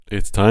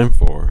It's time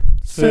for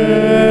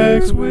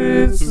Sex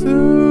with Sue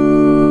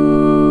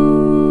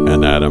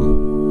and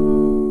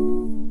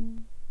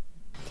Adam.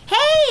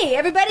 Hey,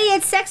 everybody,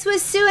 it's Sex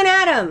with Sue and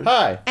Adam.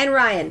 Hi. And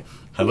Ryan.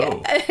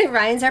 Hello.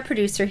 Ryan's our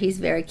producer. He's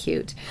very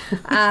cute.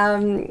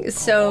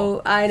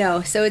 So I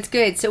know. So it's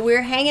good. So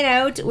we're hanging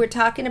out. We're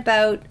talking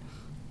about,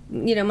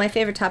 my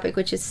favorite topic,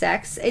 which is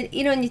sex. And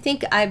you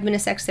think I've been a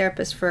sex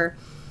therapist for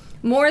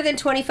more than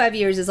 25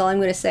 years is all I'm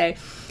going to say.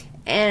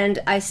 And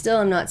I still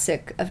am not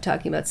sick of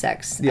talking about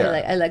sex. Yeah.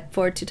 I look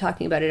forward to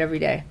talking about it every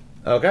day.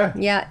 Okay.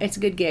 Yeah, it's a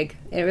good gig.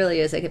 It really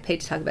is. I get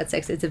paid to talk about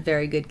sex. It's a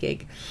very good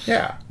gig.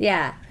 Yeah.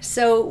 Yeah.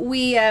 So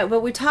we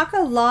talk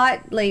a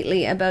lot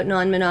lately about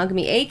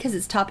non-monogamy. A, because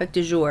it's topic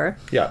du jour.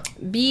 Yeah.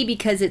 B,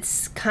 because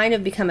it's kind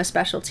of become a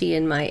specialty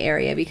in my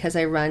area because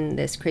I run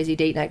this crazy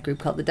date night group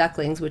called the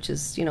Ducklings, which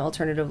is,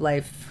 alternative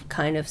life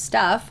kind of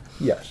stuff.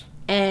 Yes.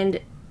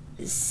 And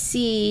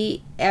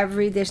C,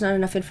 there's not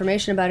enough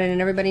information about it and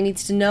everybody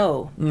needs to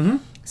know. Mm-hmm.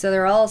 So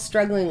they're all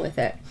struggling with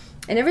it.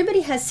 And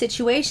everybody has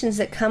situations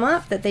that come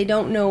up that they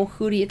don't know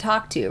who do you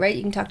talk to, right?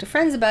 You can talk to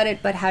friends about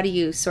it, but how do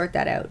you sort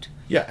that out?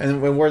 Yeah,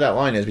 and where that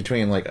line is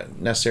between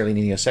necessarily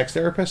needing a sex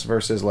therapist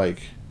versus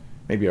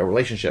maybe a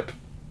relationship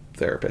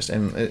therapist,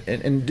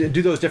 and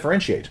do those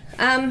differentiate?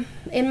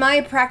 In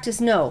my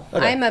practice, no.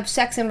 Okay. I'm a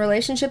sex and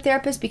relationship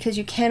therapist because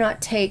you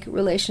cannot take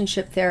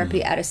relationship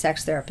therapy out of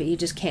sex therapy. You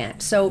just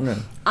can't. So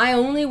I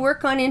only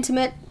work on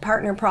intimate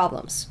partner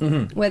problems,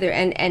 whether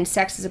and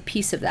sex is a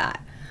piece of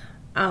that.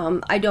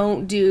 I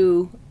don't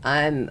do.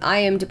 I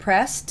am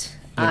depressed.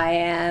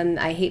 Yeah.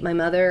 I hate my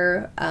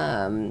mother.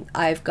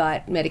 I've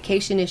got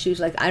medication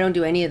issues. I don't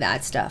do any of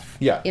that stuff.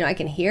 Yeah. I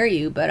can hear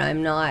you, but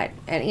I'm not.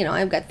 And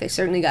I've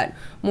certainly got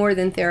more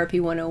than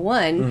therapy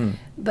 101,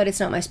 but it's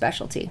not my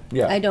specialty.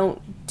 Yeah. I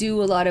don't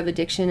do a lot of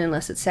addiction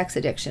unless it's sex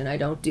addiction. I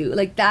don't do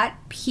that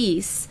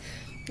piece,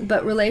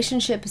 but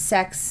relationship,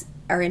 sex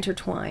are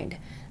intertwined.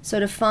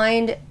 So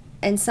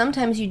and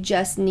sometimes you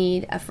just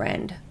need a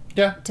friend.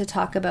 Yeah. To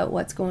talk about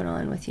what's going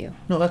on with you.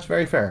 No, that's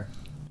very fair.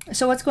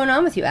 So what's going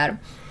on with you, Adam?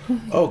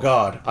 Oh,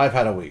 God. I've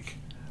had a week.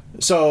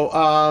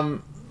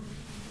 So,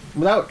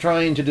 without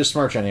trying to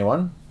besmirch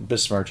anyone,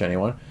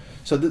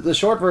 so the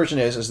short version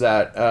is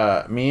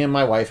that me and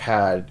my wife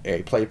had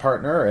a play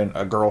partner and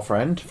a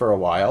girlfriend for a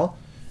while,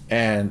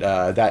 and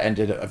that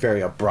ended very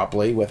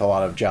abruptly with a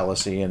lot of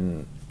jealousy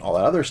and all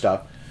that other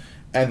stuff.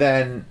 And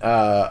then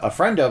a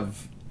friend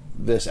of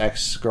this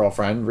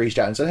ex-girlfriend reached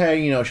out and said,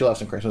 hey, she left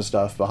some Christmas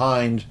stuff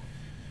behind.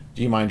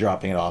 Do you mind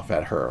dropping it off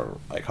at her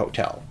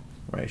hotel?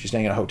 Right? She's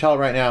staying at a hotel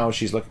right now.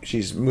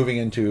 She's moving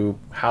into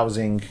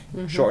housing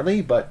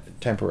shortly,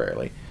 but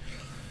temporarily.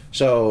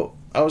 So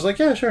I was like,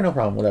 yeah, sure, no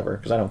problem, whatever,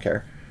 because I don't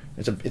care.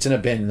 It's in a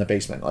bin in the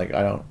basement. I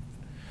don't.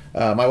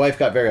 My wife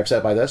got very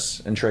upset by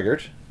this and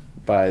triggered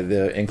by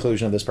the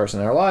inclusion of this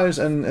person in our lives,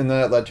 and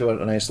that led to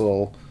a nice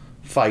little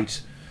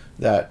fight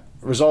that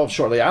resolved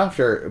shortly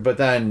after. But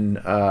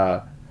then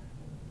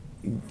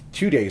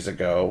 2 days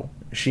ago,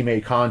 she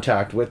made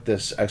contact with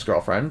this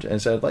ex-girlfriend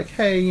and said,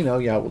 hey,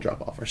 yeah, we'll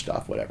drop off our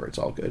stuff, whatever, it's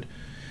all good.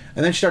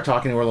 And then she started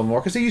talking to her a little more,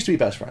 because they used to be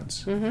best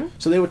friends. Mm-hmm.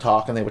 So they would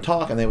talk, and they would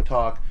talk, and they would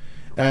talk.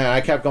 And I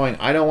kept going,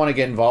 I don't want to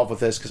get involved with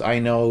this, because I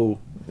know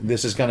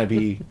this is going to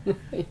be...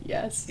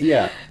 Yes.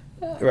 Yeah.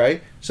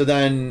 Right? So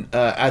then,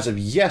 as of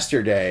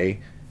yesterday...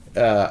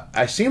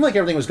 I seemed like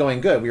everything was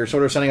going good. We were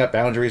sort of setting up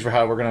boundaries for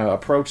how we're going to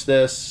approach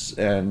this,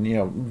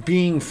 and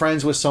being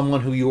friends with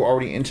someone who you were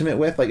already intimate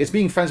with. It's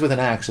being friends with an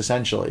ex,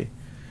 essentially,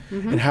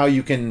 and how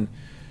you can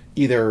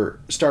either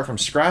start from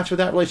scratch with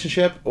that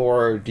relationship,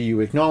 or do you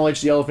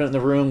acknowledge the elephant in the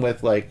room with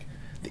the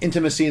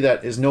intimacy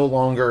that is no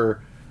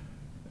longer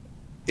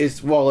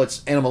it's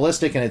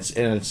animalistic and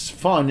it's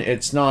fun.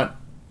 It's not.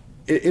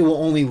 It will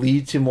only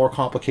lead to more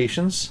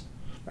complications.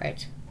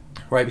 Right.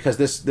 Right, because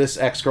this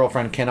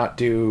ex-girlfriend cannot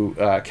do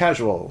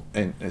casual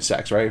in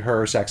sex, right?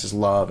 Her sex is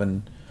love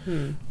and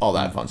all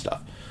that fun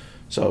stuff.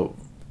 So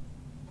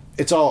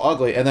it's all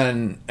ugly. And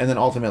then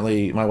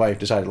ultimately my wife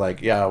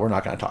decided, yeah, we're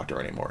not going to talk to her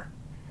anymore.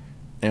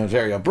 And it was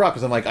very abrupt,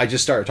 because I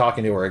just started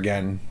talking to her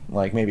again,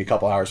 maybe a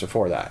couple hours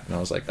before that. And I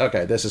was like,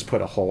 okay, this has put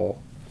a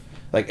whole...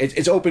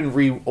 it's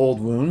opened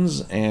old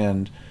wounds,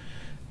 and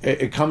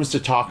it comes to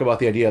talk about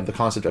the idea of the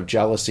concept of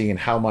jealousy and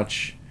how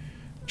much...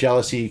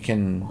 jealousy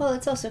can... Well,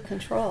 it's also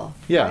control.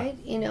 Yeah. Right?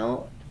 I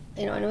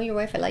know your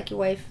wife. I like your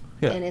wife.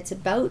 Yeah. And it's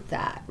about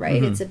that,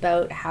 right? It's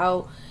about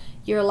how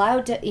you're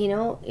allowed to,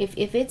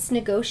 if it's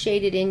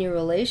negotiated in your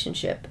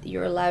relationship,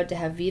 you're allowed to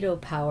have veto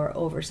power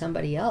over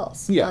somebody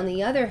else. Yeah. On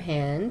the other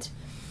hand,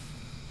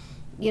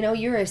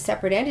 you're a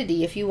separate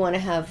entity. If you want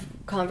to have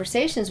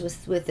conversations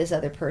with this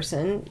other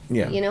person,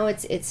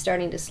 it's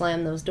starting to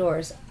slam those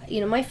doors.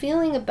 My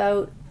feeling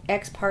about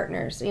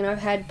ex-partners, I've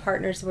had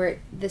partners where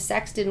the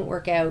sex didn't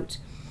work out,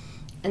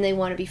 and they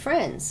want to be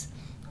friends,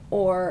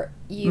 or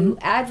you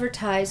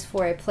advertise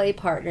for a play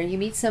partner. You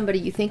meet somebody,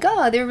 you think,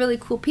 oh, they're really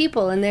cool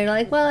people, and they're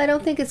like, well, I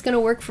don't think it's going to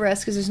work for us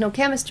because there's no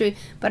chemistry,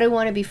 but I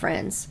want to be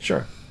friends.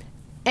 Sure.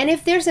 And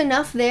if there's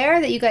enough there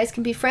that you guys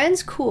can be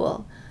friends,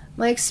 cool.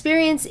 My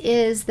experience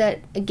is that,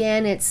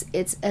 again, it's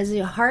as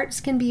your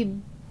hearts can be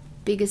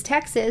big as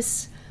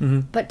Texas,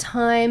 but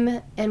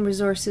time and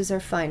resources are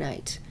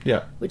finite.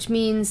 Yeah. Which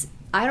means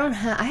I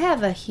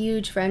have a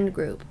huge friend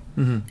group.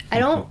 I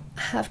don't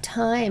have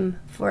time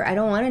I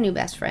don't want a new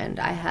best friend.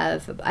 I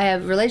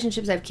have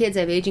relationships, I have kids,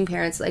 I have aging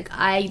parents. Like,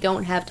 I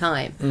don't have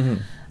time.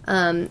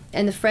 And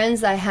the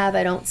friends I have,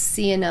 I don't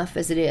see enough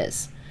as it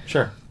is.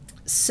 Sure.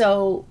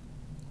 So,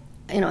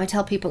 I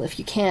tell people, if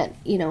you can't,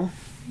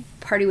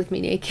 party with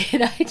me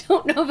naked, I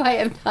don't know if I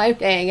have time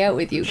to hang out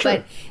with you. Sure.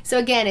 But, so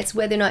again, it's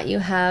whether or not you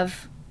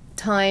have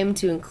time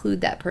to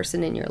include that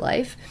person in your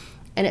life.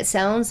 And it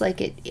sounds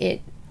like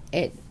it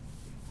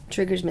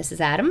triggers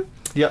Mrs. Adam.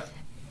 Yep.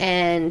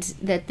 And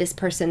that this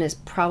person is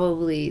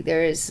probably,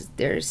 there's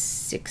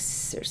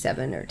 6 or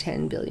 7 or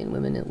 10 billion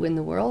women in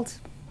the world.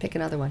 Pick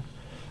another one.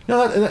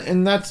 No,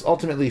 and that's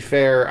ultimately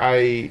fair.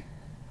 I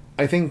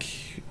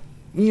think,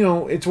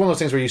 it's one of those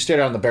things where you stare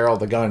down the barrel of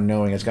the gun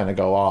knowing it's going to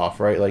go off,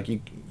 right? Like, you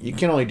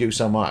can only do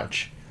so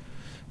much.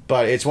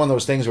 But it's one of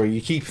those things where you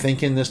keep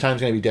thinking this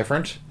time's going to be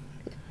different.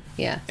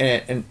 Yeah.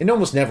 And it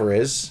almost never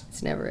is.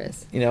 It never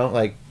is.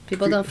 Like...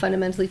 People don't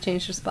fundamentally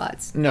change their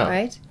spots. No.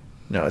 Right?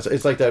 No,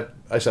 it's like that,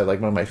 I said, like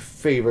one of my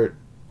favorite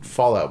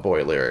Fall Out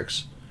Boy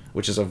lyrics,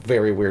 which is a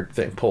very weird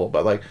thing pull,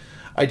 but like,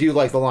 I do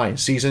like the line,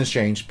 seasons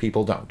change,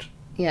 people don't.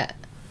 Yeah.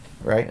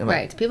 Right? And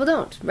right. People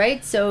don't,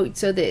 right? So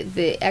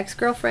the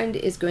ex-girlfriend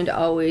is going to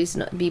always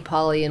be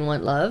poly and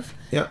want love.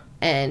 Yeah.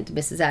 And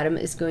Mrs. Adam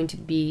is going to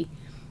be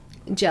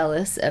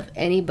jealous of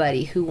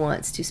anybody who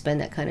wants to spend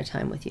that kind of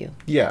time with you.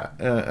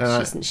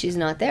 Yeah. She's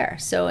not there.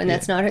 So, and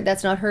that's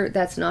not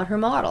her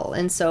model.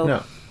 And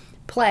so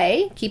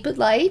play, keep it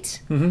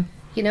light. Mm-hmm.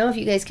 If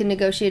you guys can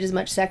negotiate as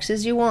much sex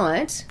as you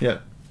want. Yeah.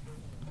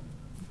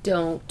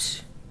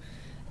 Don't,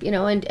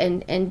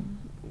 and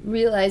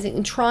realizing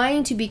and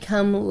trying to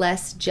become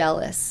less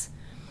jealous.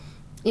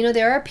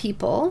 There are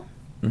people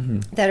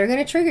that are going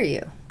to trigger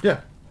you.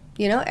 Yeah.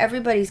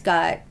 Everybody's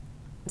got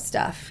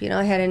stuff.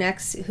 I had an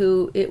ex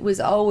who, it was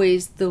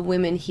always the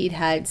women he'd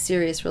had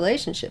serious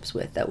relationships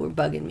with that were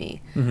bugging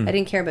me. I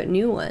didn't care about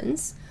new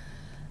ones.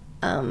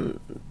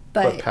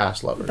 But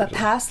past lovers. But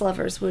past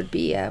lovers would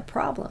be a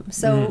problem.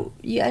 So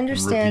you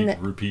understand that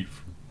repeat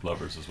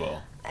lovers as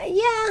well. I've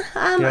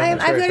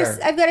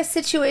got a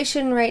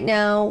situation right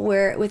now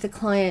where with a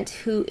client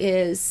who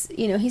is,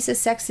 he says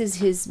sex is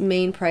his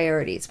main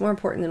priority. It's more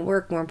important than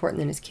work, more important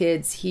than his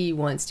kids. He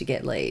wants to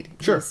get laid.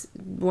 Sure. He's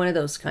one of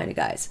those kind of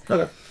guys.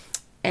 Okay.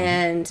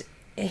 And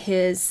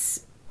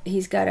he's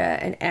got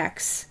an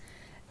ex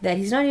that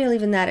he's not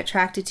even that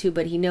attracted to,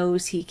 but he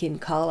knows he can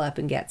call up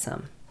and get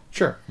some.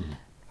 Sure.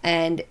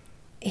 And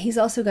he's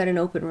also got an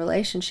open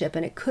relationship,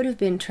 and it could have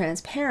been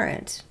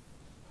transparent.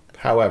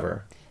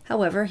 However,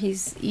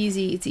 it's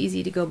easy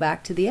to go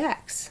back to the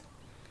ex.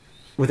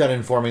 Without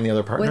informing the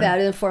other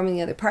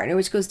partner?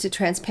 Which goes to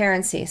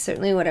transparency.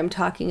 Certainly what I'm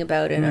talking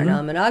about in our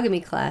non-monogamy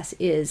class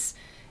is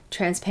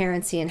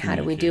transparency and how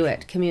do we do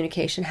it.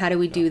 Communication. How do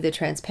we do the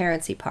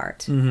transparency part?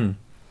 Mm-hmm.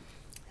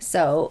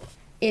 So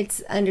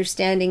it's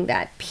understanding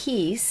that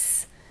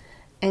piece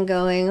and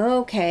going,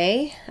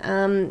 okay.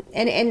 And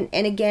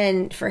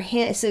again, for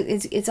him, so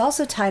it's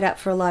also tied up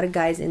for a lot of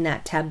guys in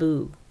that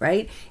taboo,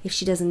 right? If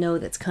she doesn't know,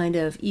 that's kind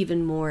of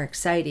even more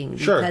exciting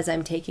because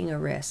I'm taking a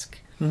risk.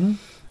 Mm-hmm.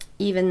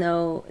 Even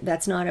though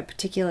that's not a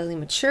particularly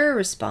mature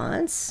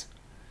response,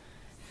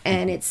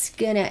 and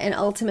and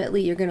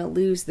ultimately you're gonna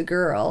lose the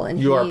girl.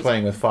 And you are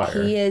playing with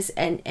fire. He is,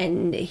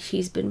 and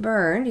he's been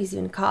burned, he's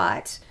been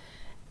caught,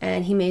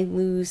 and he may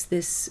lose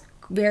this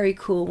very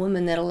cool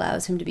woman that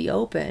allows him to be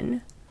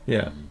open.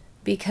 Yeah.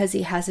 Because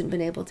he hasn't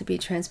been able to be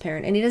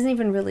transparent. And he doesn't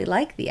even really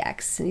like the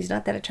ex. And he's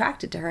not that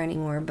attracted to her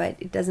anymore. But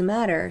it doesn't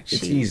matter.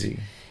 It's easy. It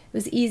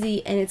was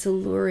easy and it's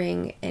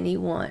alluring and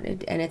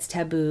it's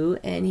taboo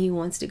and he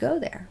wants to go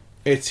there.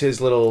 It's his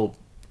little,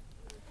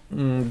 I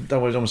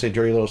would almost say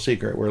dirty little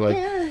secret where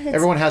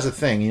everyone has a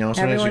thing,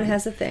 Everyone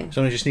has a thing.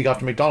 Sometimes you sneak off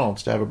to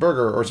McDonald's to have a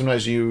burger, or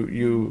sometimes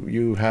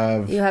you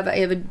have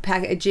a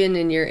pack of gin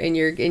in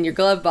your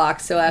glove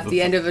box. So at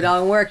the end of it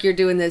all work, you're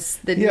doing nip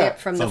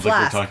from the flask. Sounds like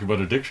we're talking about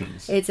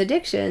addictions. It's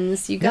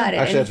addictions. You got it.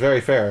 Actually, that's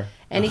very fair.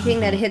 Anything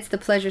that hits the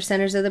pleasure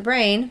centers of the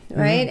brain,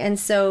 right? And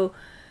so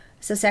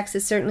sex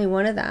is certainly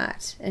one of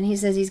that. And he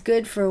says he's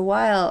good for a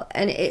while.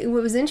 And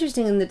what was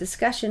interesting in the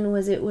discussion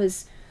was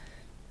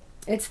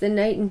it's the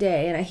night and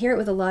day. And I hear it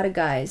with a lot of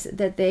guys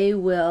that they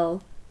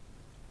will,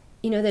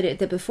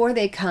 that before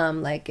they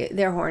come, like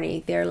they're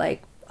horny, they're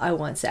like, I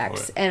want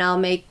sex. And I'll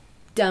make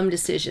dumb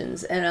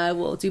decisions and I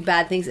will do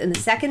bad things. And the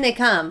second they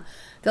come,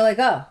 they're like,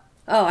 oh,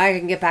 I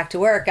can get back to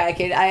work. What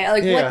the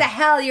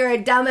hell? You're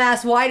a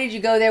dumbass. Why did you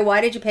go there?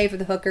 Why did you pay for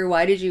the hooker?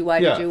 Why did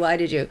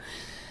you?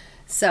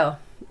 So,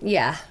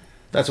 yeah.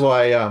 That's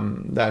why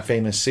that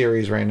famous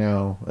series right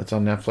now that's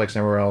on Netflix and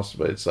everywhere else,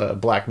 but it's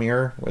Black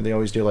Mirror, where they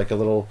always do like a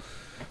little.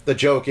 The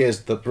joke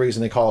is the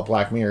reason they call it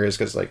Black Mirror is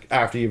because like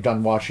after you've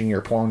done watching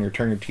your porn, you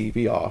turn your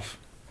TV off.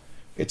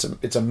 It's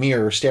a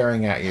mirror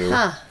staring at you.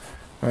 Huh.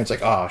 And it's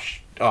like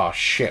oh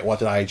shit! What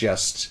did I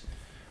just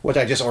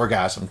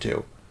orgasm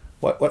to?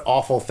 What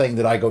awful thing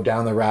did I go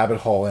down the rabbit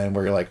hole in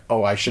where you're like,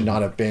 oh, I should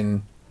not have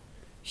been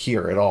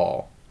hear it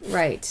all.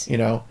 Right. You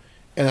know?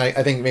 And I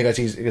think maybe that's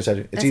easy, because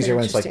it's easier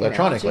when it's like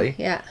electronically.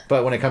 Analogy. Yeah.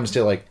 But when it comes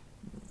to like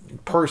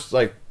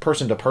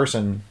person to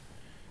person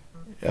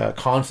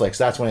conflicts,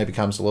 that's when it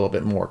becomes a little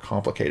bit more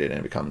complicated and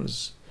it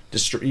becomes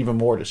even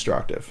more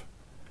destructive.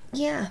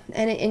 Yeah,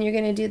 and you're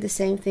going to do the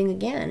same thing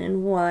again.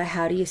 And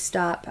how do you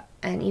stop?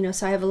 And, you know,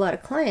 so I have a lot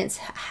of clients.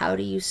 How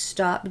do you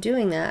stop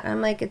doing that?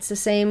 I'm like, it's the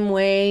same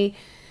way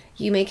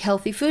you make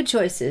healthy food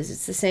choices.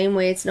 It's the same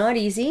way. It's not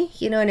easy,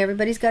 you know, and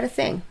everybody's got a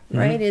thing,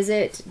 right?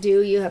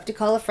 Do you have to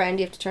call a friend?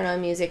 Do you have to turn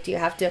on music? Do you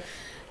have to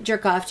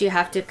jerk off? Do you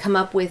have to come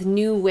up with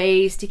new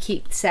ways to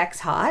keep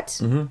sex hot?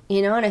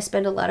 You know, and I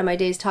spend a lot of my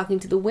days talking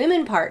to the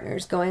women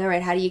partners going, all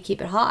right, how do you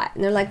keep it hot?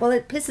 And they're like, well,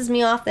 it pisses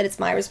me off that it's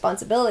my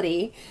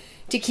responsibility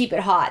to keep it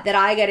hot, that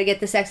I got to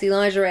get the sexy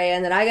lingerie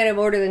and that I got to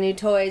order the new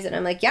toys. And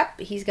I'm like, yep,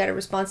 he's got a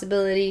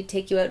responsibility,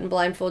 take you out and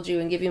blindfold you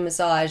and give you a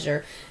massage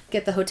or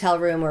get the hotel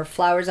room or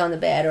flowers on the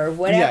bed or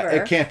whatever.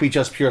 Yeah, it can't be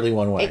just purely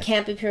one way. It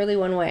can't be purely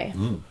one way.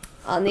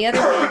 On the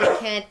other hand, it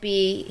can't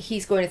be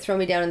he's going to throw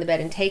me down in the bed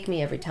and take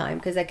me every time,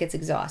 because that gets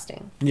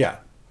exhausting. Yeah.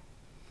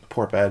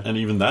 Poor bed. And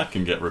even that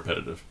can get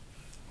repetitive.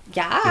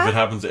 Yeah. If it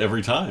happens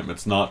every time,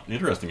 it's not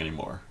interesting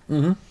anymore.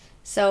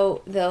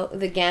 So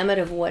the gamut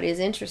of what is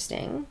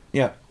interesting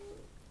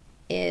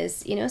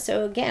is, you know,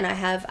 so again, I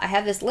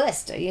have this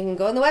list. You can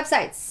go on the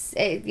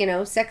website, you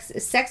know, Sex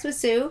with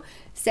Sue.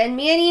 Send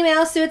me an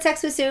email,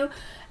 Sue@sexwithsue.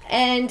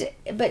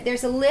 But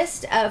there's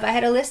I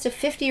had a list of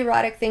 50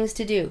 erotic things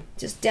to do.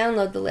 Just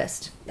download the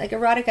list. Like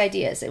erotic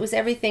ideas. It was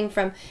everything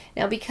from,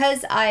 now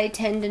because I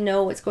tend to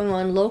know what's going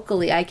on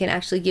locally, I can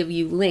actually give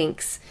you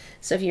links.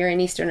 So if you're in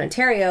Eastern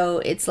Ontario,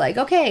 it's like,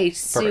 okay,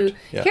 Sue,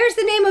 here's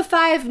the name of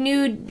 5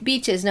 nude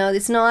beaches. No,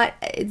 it's not,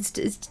 it's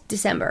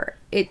December.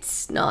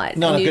 It's not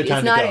a good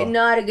time to go.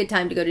 Not a good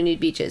time to go to nude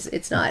beaches.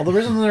 It's not. Well,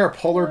 isn't there a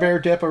polar bear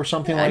dip or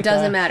something like that? It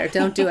doesn't matter.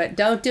 Don't do it.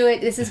 Don't do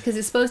it. This is because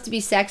it's supposed to be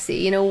sexy.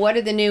 You know, what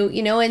are the new,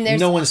 you know, and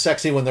there's... No one's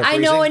sexy when they're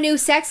freezing. I know a new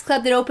sex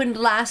club that opened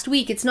last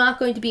week. It's not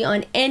going to be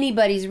on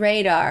anybody's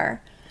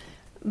radar.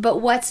 But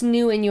what's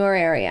new in your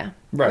area?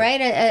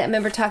 Right? I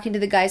remember talking to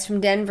the guys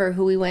from Denver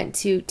who we went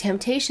to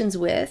Temptations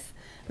with,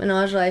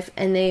 Menage Life,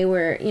 and they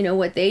were, you know,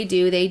 what they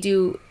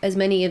do as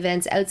many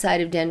events outside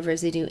of Denver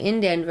as they do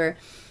in Denver,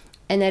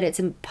 and that it's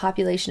a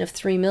population of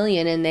 3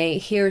 million, and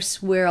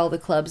here's where all the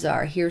clubs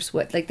are, here's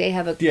what, like they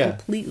have a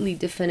completely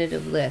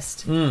definitive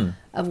list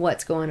of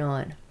what's going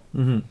on.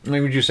 I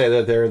mean, would you say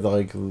that they're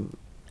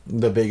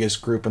the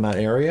biggest group in that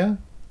area?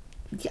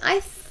 I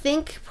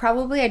think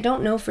probably. I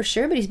don't know for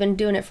sure, but he's been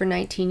doing it for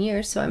 19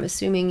 years, so I'm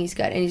assuming he's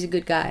a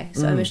good guy.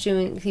 So I'm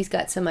assuming he's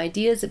got some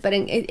ideas. But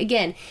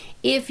again,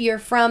 if you're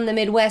from the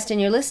Midwest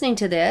and you're listening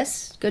to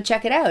this, go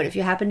check it out. If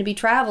you happen to be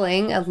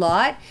traveling a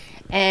lot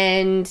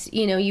and,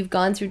 you know, you've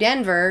gone through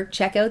Denver,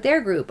 check out their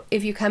group.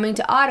 If you're coming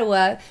to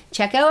Ottawa,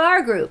 check out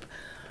our group.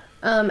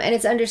 And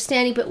it's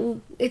understanding, but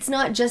it's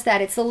not just that.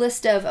 It's a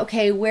list of,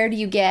 okay, where do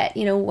you get,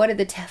 you know, what are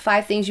the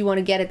 5 things you want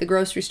to get at the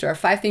grocery store,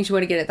 5 things you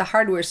want to get at the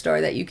hardware store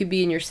that you could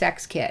be in your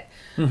sex kit.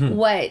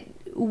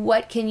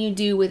 What can you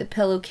do with a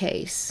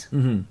pillowcase?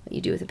 What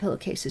you do with a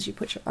pillowcase is you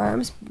put your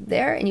arms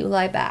there and you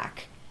lie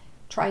back.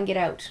 Try and get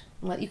out.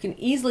 Well, you can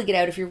easily get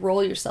out if you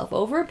roll yourself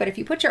over, but if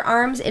you put your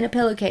arms in a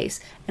pillowcase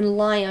and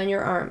lie on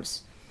your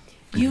arms,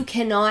 you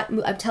cannot.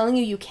 I'm telling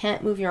you, you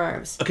can't move your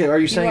arms. Okay, are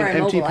you saying an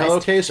empty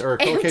pillowcase or a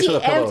pillowcase with a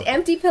pillow?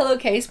 Empty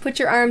pillowcase. Put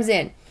your arms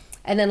in,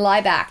 and then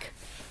lie back.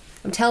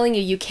 I'm telling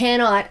you, you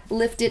cannot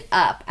lift it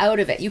up out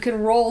of it. You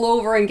can roll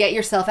over and get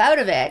yourself out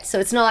of it.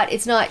 So it's not.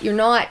 You're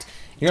not.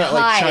 You're not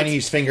like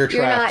Chinese finger trapped.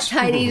 You're not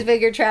Chinese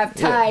finger trapped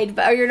tied,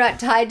 or you're not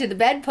tied to the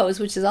bedpost,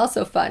 which is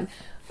also fun.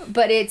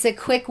 But it's a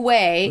quick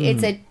way.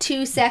 It's a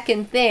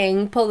 2-second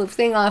thing. Pull the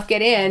thing off,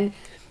 get in,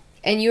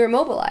 and you're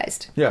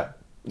immobilized. Yeah.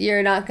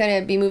 You're not going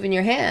to be moving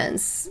your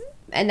hands.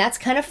 And that's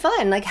kind of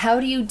fun. Like,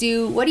 what do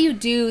you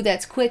do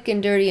that's quick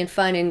and dirty and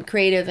fun and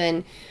creative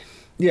and,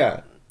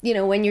 you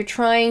know, when you're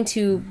trying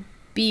to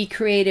be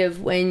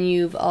creative when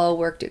you've all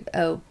worked,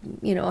 a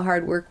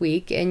hard work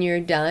week and you're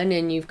done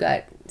and you've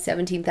got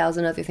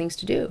 17,000 other things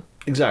to do.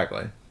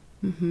 Exactly.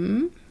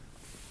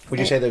 Would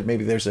you say that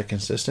maybe there's a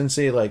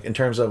consistency, like in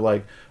terms of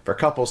like for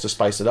couples to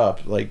spice it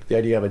up, like the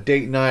idea of a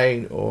date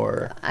night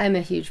or? I'm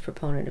a huge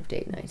proponent of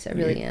date nights. I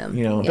really am.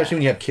 You know, especially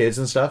when you have kids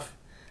and stuff.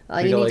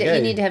 You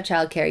need to have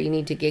childcare. You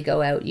need to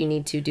go out. You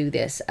need to do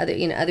this.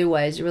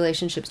 Otherwise,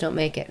 relationships don't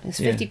make it. It's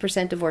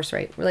 50% divorce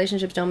rate.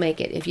 Relationships don't make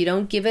it if you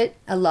don't give it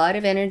a lot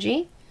of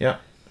energy. Yeah.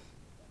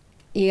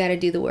 You got to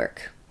do the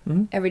work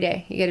every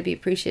day. You got to be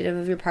appreciative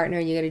of your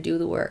partner. You got to do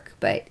the work.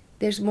 But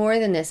there's more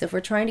than this. If we're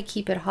trying to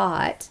keep it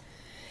hot.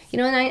 You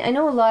know, and I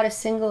know a lot of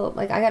single,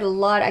 like I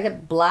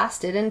got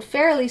blasted, and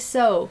fairly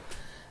so,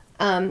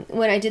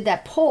 when I did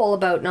that poll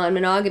about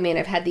non-monogamy, and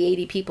I've had the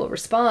 80 people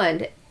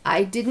respond,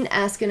 I didn't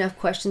ask enough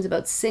questions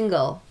about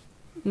single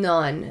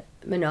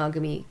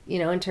non-monogamy, you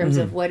know, in terms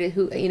of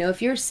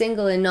if you're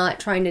single and not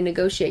trying to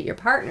negotiate your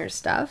partner's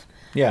stuff.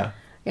 Yeah.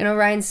 You know,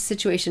 Ryan's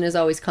situation is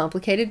always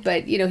complicated,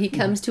 but, you know, he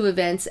comes to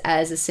events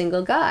as a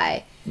single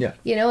guy. Yeah.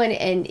 You know,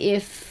 and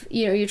if,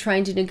 you know, you're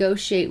trying to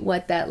negotiate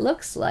what that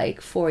looks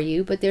like for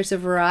you, but there's a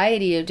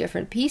variety of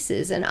different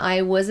pieces. And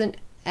I wasn't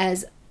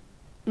as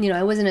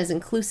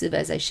inclusive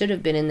as I should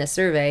have been in the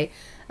survey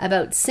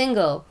about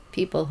single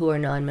people who are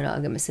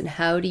non-monogamous, and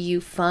how do you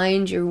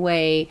find your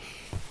way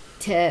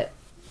to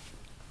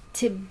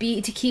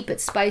keep it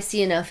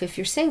spicy enough if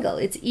you're single.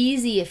 It's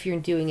easy if you're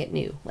doing it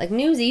new. Like,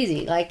 new's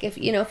easy. Like, if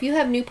you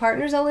have new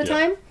partners all the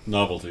time,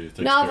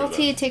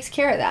 novelty takes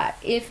care of that.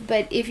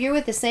 If you're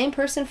with the same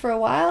person for a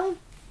while,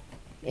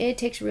 it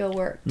takes real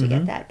work to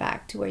get that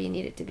back to where you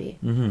need it to be.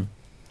 Mm-hmm.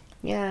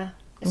 Yeah.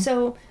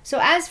 So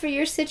as for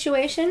your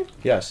situation,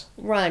 yes,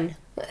 run.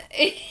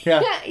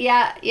 Yeah.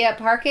 yeah.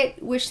 Park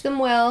it. Wish them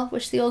well.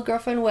 Wish the old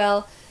girlfriend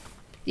well.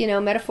 You know,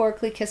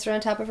 metaphorically kiss her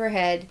on top of her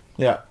head.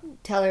 Yeah.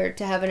 Tell her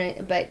to have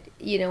but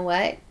you know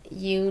what?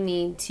 You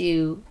need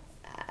to,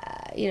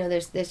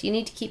 there's you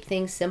need to keep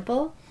things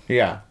simple.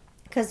 Yeah.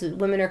 Because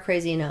women are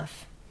crazy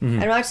enough.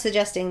 Mm-hmm. I'm not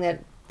suggesting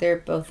that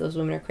both those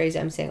women are crazy.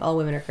 I'm saying all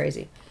women are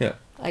crazy. Yeah.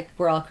 Like,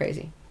 we're all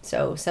crazy.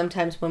 So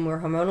sometimes when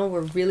we're hormonal,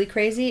 we're really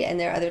crazy, and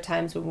there are other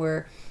times when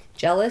we're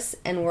jealous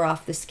and we're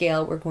off the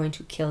scale. We're going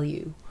to kill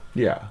you.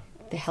 Yeah.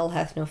 The hell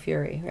hath no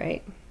fury,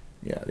 right?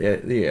 Yeah.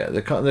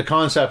 The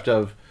concept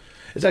of,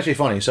 it's actually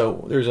funny.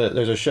 So there's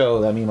a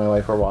show that me and my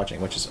wife are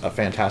watching, which is a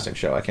fantastic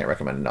show. I can't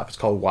recommend it enough. It's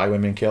called Why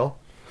Women Kill,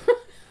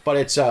 but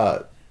it's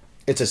a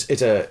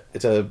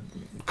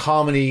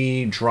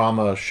comedy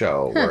drama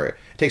show where it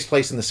takes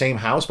place in the same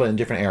house but in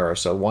different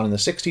eras. So one in the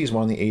 60s,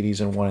 one in the 80s,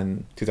 and one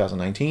in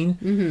 2019.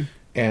 Mm-hmm.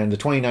 And the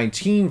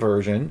 2019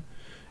 version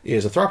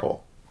is a throuple.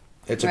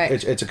 It's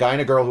a guy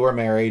and a girl who are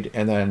married,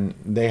 and then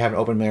they have an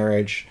open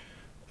marriage.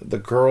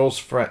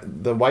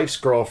 The wife's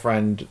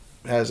girlfriend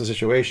has a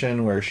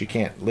situation where she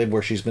can't live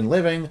where she's been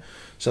living,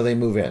 so they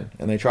move in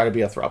and they try to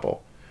be a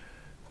throuple.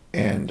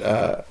 And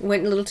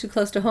went a little too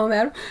close to home,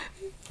 Adam.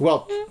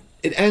 Well,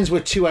 it ends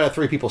with 2 out of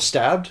 3 people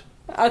stabbed.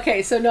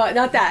 Okay, so not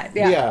that.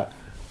 Yeah.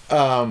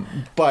 Yeah.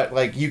 But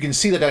like, you can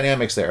see the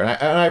dynamics there, and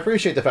I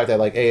appreciate the fact that,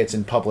 like, it's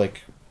in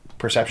public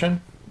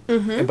perception.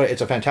 Mm-hmm. But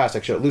it's a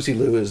fantastic show. Lucy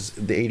Liu is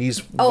the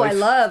 80s Oh, wife. I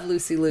love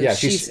Lucy Liu. Yeah,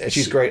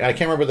 she's great. I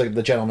can't remember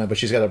the gentleman, but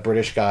she's got a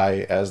British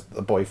guy as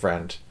the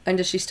boyfriend. And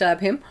does she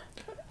stab him?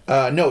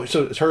 No,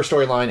 so her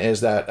storyline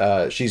is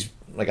that she's,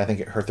 like, I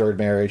think her 3rd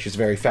marriage, she's a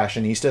very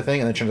fashionista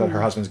thing, and then it turns out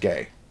her husband's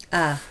gay.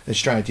 And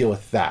she's trying to deal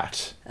with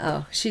that.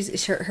 Oh,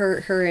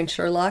 her in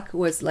Sherlock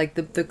was like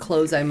the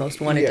clothes I most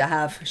wanted to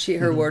have.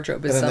 Her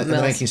wardrobe is something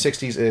else. In the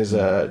 1960s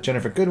is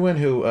Jennifer Goodwin,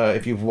 who,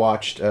 if you've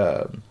watched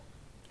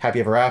Happy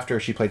Ever After,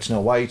 she played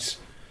Snow White.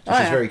 So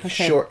she's very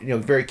short,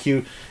 very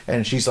cute,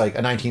 and she's like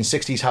a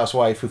 1960s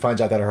housewife who finds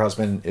out that her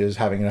husband is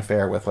having an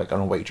affair with, like,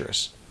 a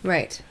waitress.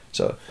 Right.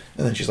 So,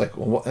 and then she's like,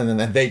 well, and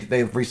then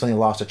they recently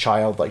lost a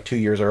child like 2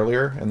 years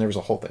earlier, and there was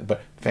a whole thing,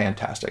 but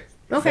fantastic.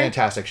 Okay.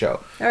 Fantastic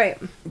show. All right.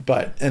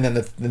 But, and then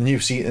the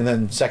new season, and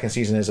then second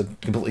season is a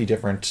completely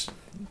different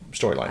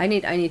storyline.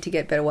 I need to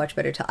get better, watch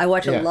better. I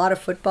watch a lot of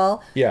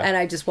football. Yeah. And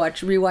I just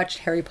rewatched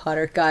Harry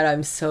Potter. God,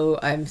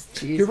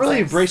 You're really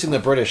embracing the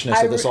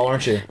Britishness of this all,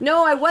 aren't you?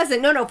 No, I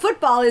wasn't. No,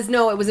 football is,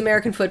 it was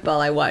American football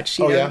I watched.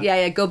 You know? Yeah?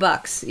 Yeah, go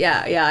Bucks.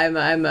 Yeah,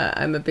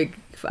 I'm a big,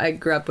 I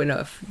grew up in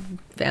a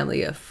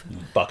family of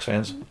Bucks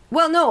fans.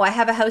 Well, no, I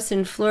have a house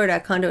in Florida, a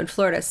condo in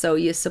Florida, so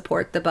you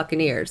support the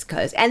Buccaneers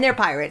and they're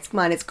Pirates. Come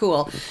on, it's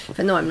cool.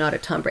 Even though I'm not a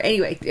Tom Brady.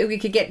 Anyway, we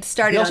could get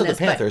started on this. Also the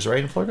Panthers, right,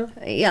 in Florida?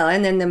 Yeah,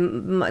 and then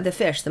the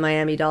Fish, the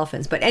Miami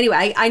Dolphins. But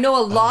anyway, I know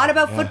a lot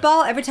about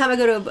football. Every time I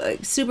go to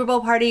a Super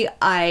Bowl party,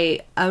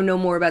 I know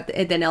more about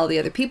it than all the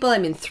other people.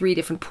 I'm in 3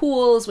 different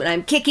pools when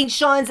I'm kicking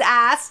Sean's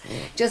ass.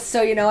 Just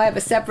so you know, I have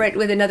a separate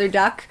with another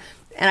duck.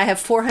 And I have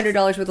 $400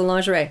 worth of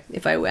lingerie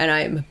and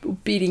I'm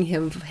beating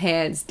him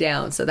hands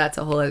down. So that's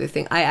a whole other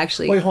thing. I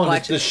actually hold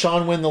on. Does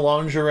Sean win the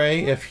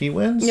lingerie if he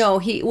wins? No,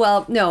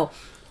 no.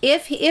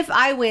 If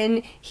I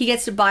win, he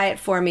gets to buy it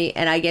for me,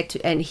 and I get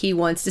to, and he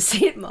wants to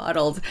see it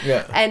modeled.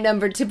 Yeah. And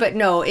number 2, but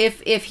no,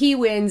 if he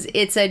wins,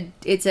 it's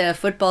a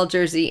football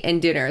jersey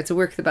and dinner. It's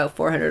worth about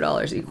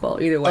 $400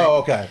 equal either way. Oh,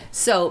 okay.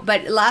 So,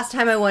 but last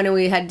time I won and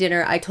we had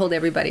dinner, I told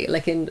everybody,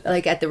 like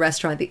at the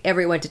restaurant,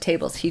 everyone went to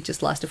tables. He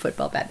just lost a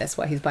football bet. That's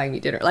why he's buying me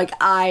dinner. Like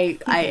I'm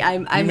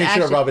you make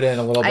sure to rub it in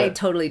a little bit. I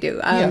totally do.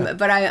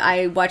 But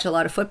I watch a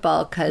lot of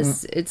football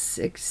because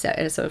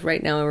so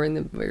right now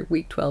we're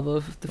week 12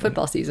 of the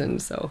football season.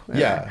 So.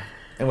 Yeah,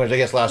 and which I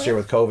guess last year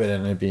with COVID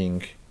and it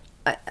being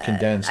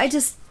condensed.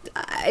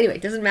 Anyway,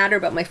 it doesn't matter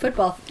about my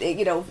football,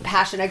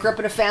 passion. I grew up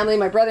in a family,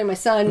 my brother, my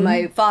son,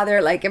 my father,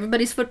 like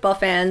everybody's football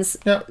fans.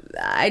 Yeah.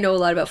 I know a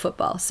lot about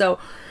football. So,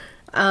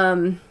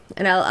 and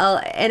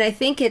I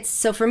think it's,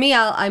 so for me,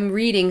 I'm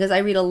reading, because I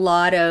read a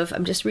lot of,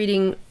 I'm just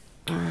reading,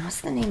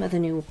 what's the name of the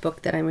new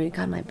book that I'm reading?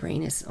 God, my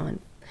brain is on.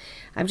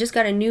 I've just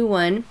got a new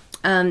one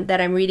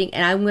that I'm reading,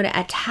 and I'm going to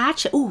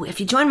attach. If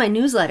you join my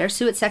newsletter,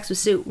 Sue at Sex with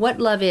Sue, What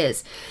Love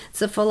Is.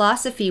 It's a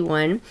philosophy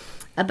one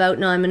about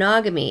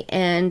non-monogamy,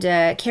 and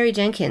Carrie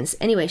Jenkins.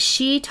 Anyway,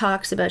 she's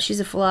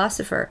a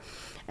philosopher,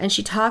 and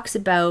she talks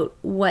about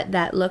what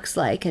that looks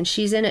like. And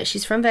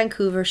she's from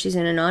Vancouver. She's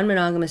in a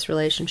non-monogamous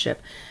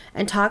relationship,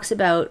 and talks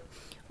about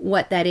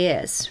what that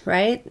is,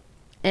 right?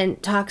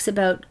 And talks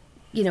about,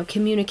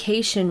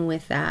 communication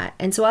with that.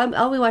 And so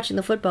I'll be watching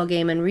the football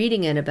game and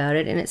reading it about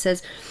it, and it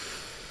says,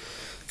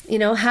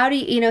 how do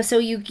you, so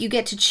you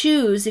get to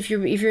choose if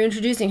you're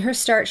introducing her.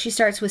 She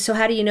starts with, so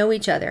how do you know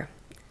each other?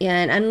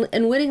 And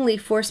unwittingly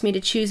forced me to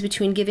choose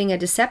between giving a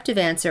deceptive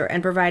answer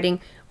and providing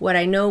what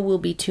I know will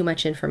be too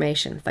much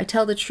information. If I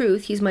tell the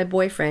truth, he's my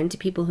boyfriend, to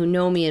people who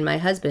know me and my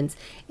husband's,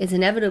 it's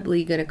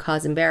inevitably going to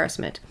cause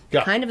embarrassment. Yeah.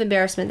 The kind of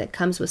embarrassment that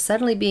comes with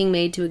suddenly being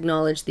made to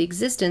acknowledge the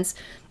existence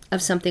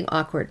of something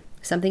awkward,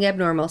 something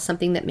abnormal,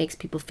 something that makes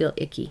people feel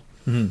icky.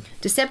 Mm-hmm.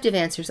 Deceptive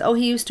answers,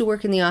 he used to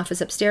work in the office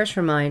upstairs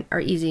from mine,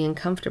 are easy and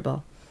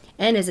comfortable.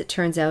 And as it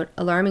turns out,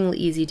 alarmingly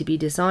easy to be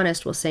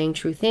dishonest while saying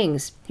true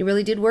things. He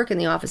really did work in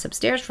the office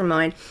upstairs from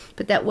mine,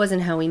 but that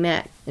wasn't how we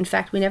met. In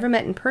fact, we never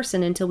met in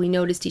person until we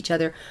noticed each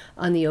other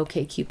on the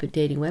OkCupid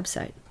dating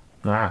website.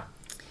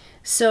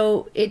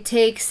 So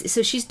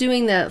she's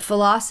doing the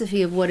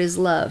philosophy of what is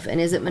love, and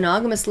is it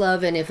monogamous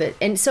love,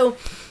 and so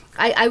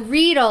I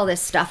read all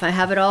this stuff. I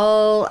have it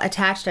all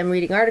attached. I'm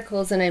reading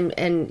articles, and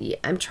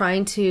I'm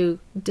trying to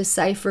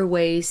decipher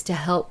ways to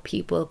help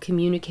people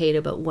communicate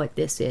about what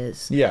this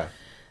is. Yeah.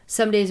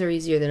 Some days are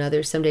easier than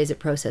others. Some days it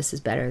processes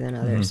better than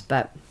others. Mm-hmm.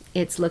 But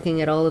it's looking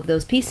at all of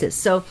those pieces.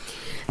 So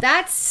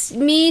that's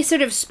me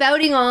sort of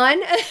spouting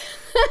on.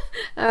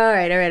 All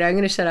right. I'm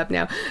going to shut up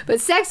now.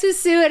 But Sex with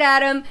Sue and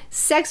Adam,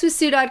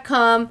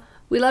 sexwithsue.com.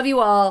 We love you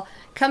all.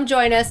 Come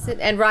join us.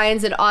 And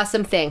Ryan's an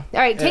awesome thing. All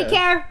right. Take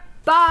care.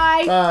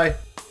 Bye. Bye.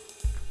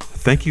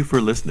 Thank you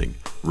for listening.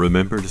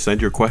 Remember to send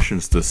your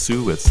questions to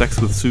Sue at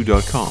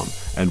sexwithsue.com.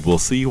 And we'll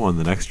see you on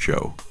the next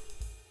show.